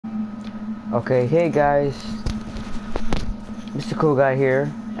Okay, hey guys, Mr. Cool Guy here,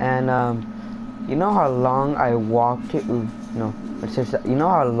 and you know how long I walked here? Ooh, no, you know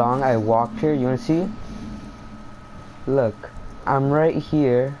how long I walked here? You wanna see? Look, I'm right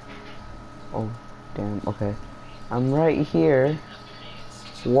here. Oh, damn. Okay, I'm right here.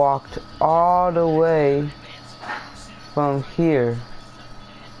 Walked all the way from here,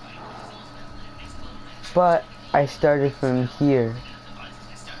 but I started from here.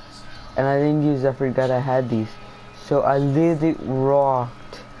 And I didn't use, I forgot I had these. So I literally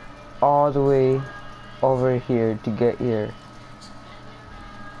walked all the way over here to get here.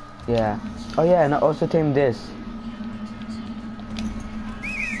 Yeah. Oh yeah, and I also tamed this.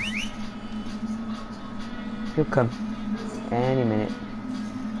 He'll come any minute.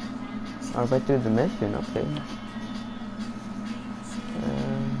 I'll right through the mission, okay.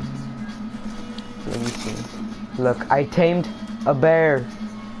 Let me see. Look, I tamed a bear.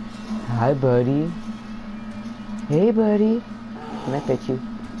 Hi, buddy. Hey, buddy. Can I pet you?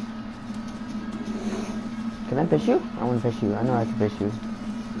 Can I pet you? I want to pet you. I know I can pet you.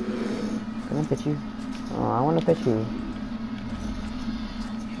 Can I pet you? Oh, I want to pet you.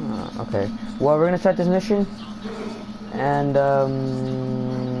 Okay. Well, we're gonna start this mission. And, oh,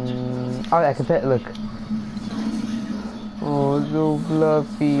 I can pet, look. Oh, so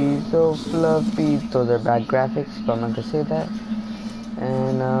fluffy, so fluffy. Those are bad graphics, but I'm not gonna say that.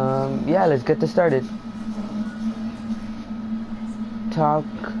 And, yeah, let's get this started. Talk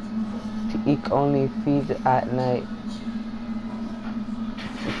to eek only, feed at night.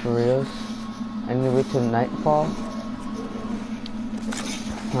 For reals? I need to wait till nightfall.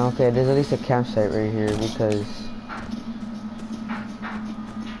 Okay, there's at least a campsite right here because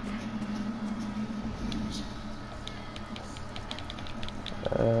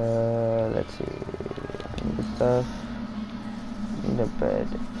let's see. I need the stuff. I need a bed.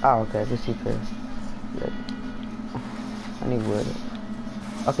 Oh, okay, I can sleep here. Good. I need wood.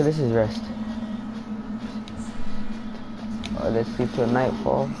 Okay, this is rest. Oh, let's sleep till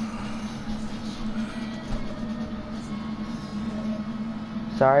nightfall.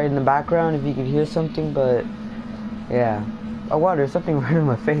 Sorry in the background if you could hear something, but yeah. Oh wow, there's something right in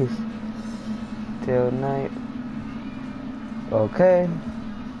my face. Till night. Okay.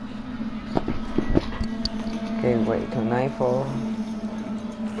 Okay, wait till nightfall.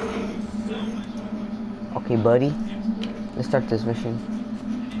 Okay, buddy. Let's start this mission.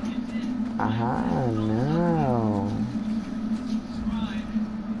 Aha, no.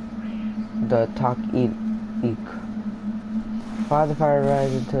 The talk eat. Fire the fire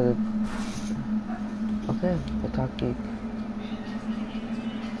rise into the... Okay, the talk eat.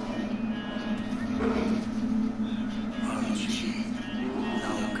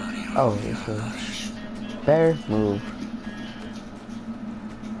 Oh, this is... Bear, move.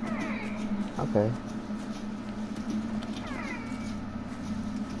 Okay.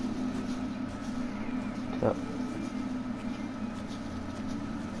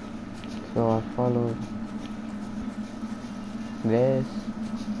 So I followed this.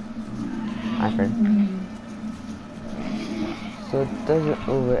 I heard. So it doesn't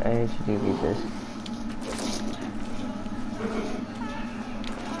over actually read this.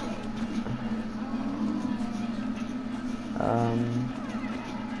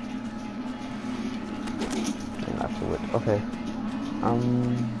 Afterward. Okay.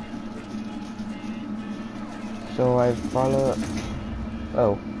 So I follow.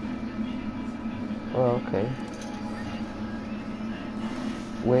 Oh. Oh, okay.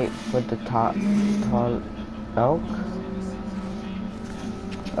 Wait for the tall elk.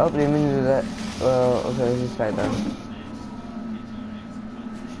 Oh, didn't mean to do that. Well, okay, let's just slide down.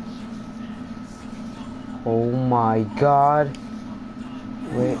 Oh my god.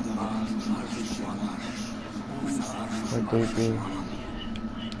 Wait. What they do?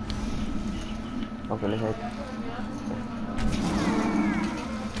 Okay, let's head.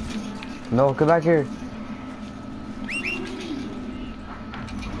 No, come back here.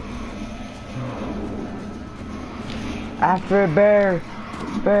 After a bear.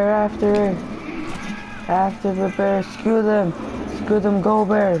 Bear after it. After the bear. Screw them. Screw them. Go,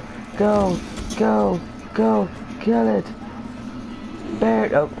 bear. Go. Go. Go. Kill it. Bear.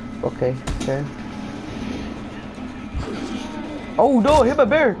 Oh, okay. Bear. Oh no, hit my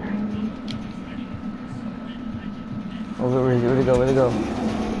bear. Oh, where is it? Where'd it go? Where'd it go?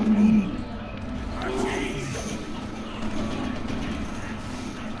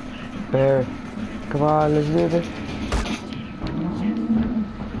 Bear. Come on, let's do this.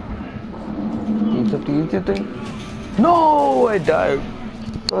 Eat something. No, I died.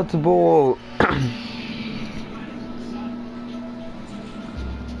 That's a bull.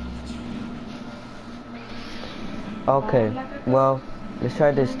 Okay, well, let's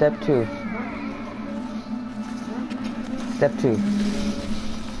try this. Step 2. Step 2.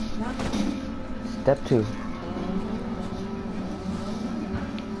 Step 2.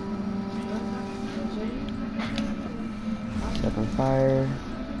 Set on fire.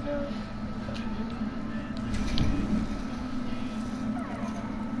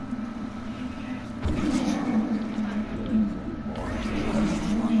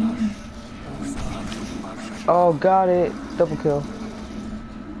 Oh, got it. Double kill.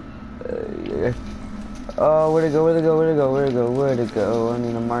 Yeah. Oh, where'd it go? Where'd it go? Where'd it go? Where'd it go? Where'd it go? I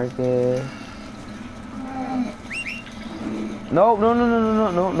need to mark it. No, no, no, no,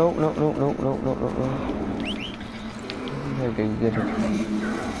 no, no, no, no, no, no, no, no, no, no. Okay, get it.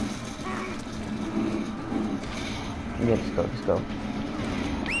 Yeah, let's go, let's go.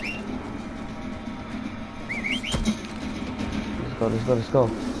 Let's go, let's go, let's go.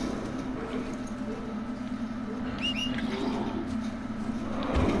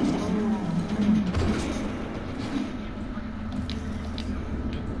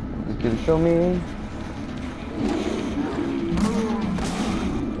 You can show me.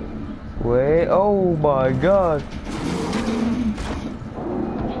 Wait, oh my god.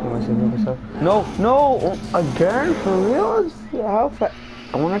 No, no, again, for real? Yeah, how fast?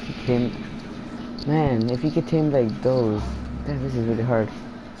 I wonder if you can, man, if you could tame like those. Man, this is really hard.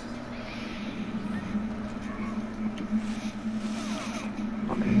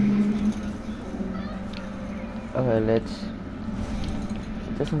 Okay, let's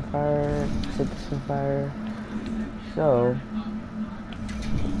set this on fire, set this on fire. So,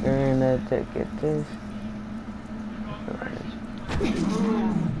 you're gonna get this.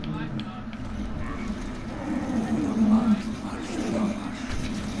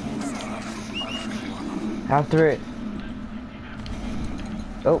 After it.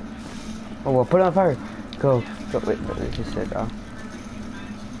 Oh. Oh, well, put it on fire. Go. Go. Wait, let's just set it off.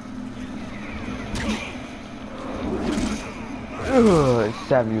 Ugh, it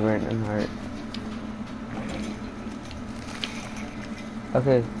stabbed me right in the heart.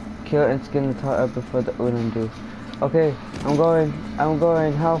 Okay. Kill and skin the Tall Elk before the Udon do. Okay, I'm going. I'm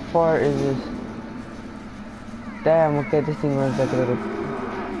going. How far is this? Damn, okay, this thing runs like a little...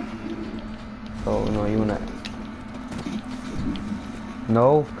 Oh, no, you wanna...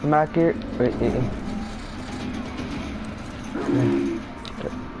 No, come back here. Wait,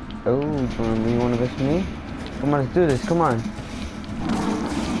 Oh, you wanna miss me? Come on, let's do this, come on.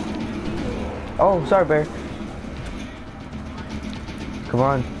 Oh, sorry, bear. Come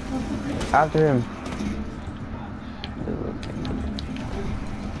on. After him.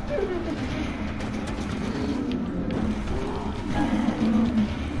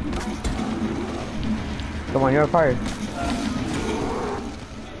 Come on, you're on fire.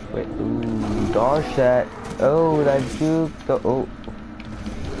 Wait, ooh, dodge that. Oh, that juke. Oh.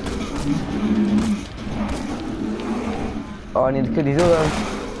 Oh, I need to kill these other.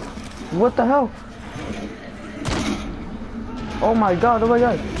 What the hell? Oh my god, oh my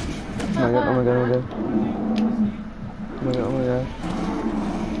god. Oh my god, oh my god, oh my god. Oh my god, oh my god.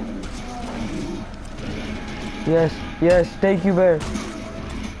 Yes, yes, thank you, bear.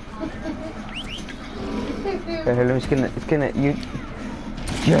 Okay, here, let me skin it, you.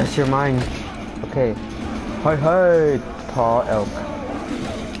 Yes, you're mine. Okay. Hi, hi, Tall Elk.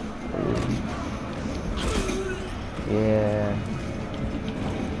 Yeah.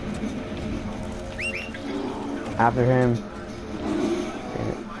 After him.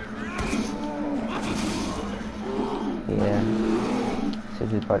 Yeah.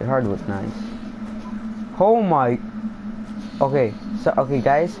 This is probably hardwood, nice. Oh my. Okay, so okay,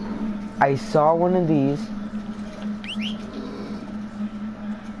 guys, I saw one of these.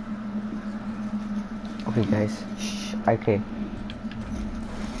 Okay, guys. Shh. Okay.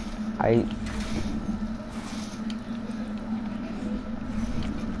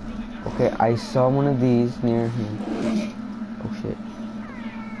 Okay, I saw one of these near him. Oh shit.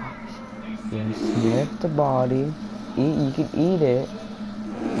 Yeah, sniff the body. Eat. You can eat it.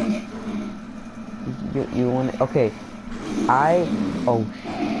 You want it? Okay. Oh.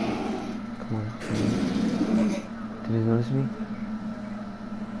 Come on. Did he notice me?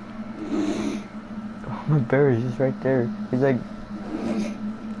 Oh, my bear is just right there. He's like.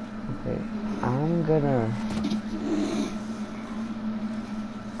 Okay. I'm gonna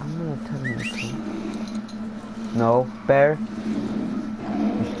tell him to come. No, bear.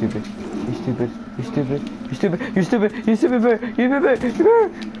 You're stupid. You're stupid. You're stupid. You're stupid. You're stupid. You're stupid, bear. You're stupid, bear. You're bear.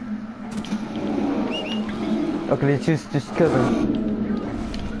 Okay, let's just kill them.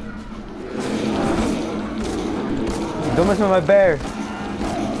 Don't mess with my bear.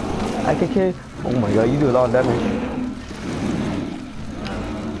 I can kill. Oh my god, you do a lot of damage.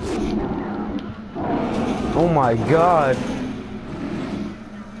 Oh my god.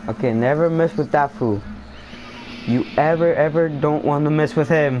 Okay, never mess with that fool. You ever don't want to mess with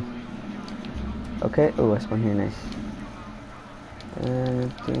him. Okay, oh, that's one here, nice.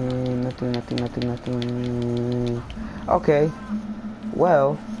 Nothing. Okay,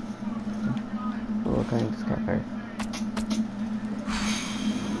 well. What kind of this cat fire?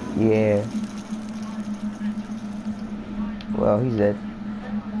 Yeah. Well, he's dead.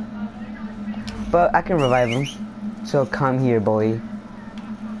 But I can revive him. So come here, boy.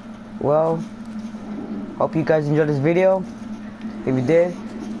 Well, hope you guys enjoyed this video. If you did,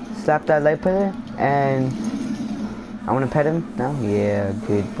 slap that like button. And I want to pet him now. Yeah,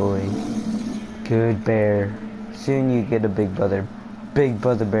 good boy. Good bear. Soon you get a big brother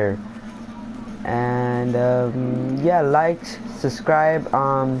bear. And yeah, like, subscribe,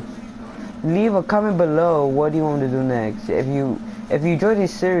 leave a comment below. What do you want me to do next? If you enjoy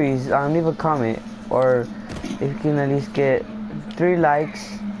this series, leave a comment, or if you can at least get 3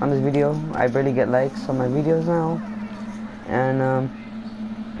 likes on this video. I barely get likes on my videos now, and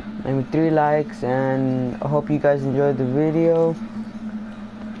maybe 3 likes. And I hope you guys enjoyed the video.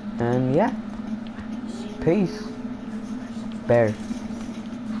 And yeah, peace. Bear.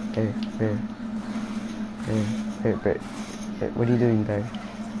 What are you doing, bear?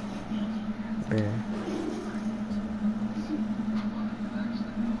 Bear.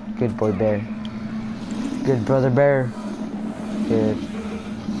 Good boy, bear. Good brother, bear. Good.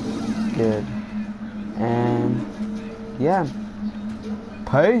 And yeah,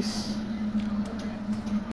 peace.